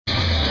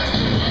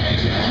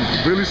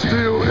Billy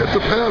Stil at the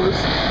Palace.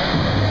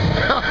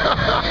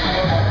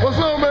 What's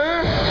up,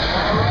 man?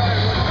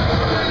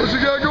 What you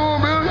got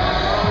going, Billy?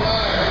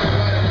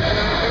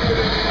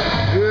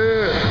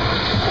 Yeah.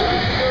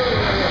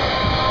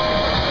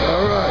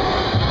 All right.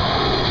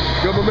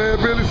 Got my man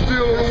Billy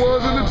Stil on the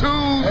ones and the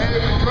twos. Hey,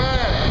 we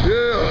trying.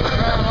 Yeah.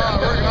 Trying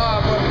hard, working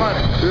hard for the money.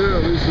 Yeah,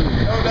 they see.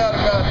 No doubt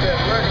about that.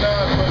 Working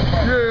hard for the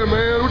money. Yeah,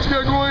 man. What you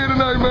got going here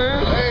tonight,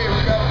 man? Hey,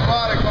 we got a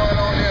party going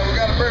on here. We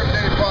got a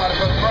birthday party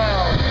for the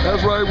Browns.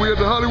 That's right. We at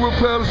the Hollywood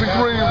Palace in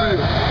Greenville.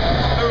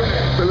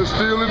 Absolutely. Billy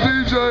Stil and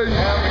DJ.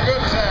 Having a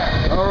good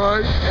time. All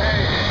right.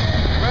 Hey,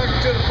 welcome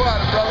to the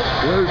party, brother.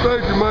 Hey,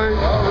 thank you, man.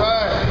 All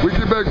right. We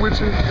get back with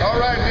you. All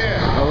right then.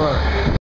 All right.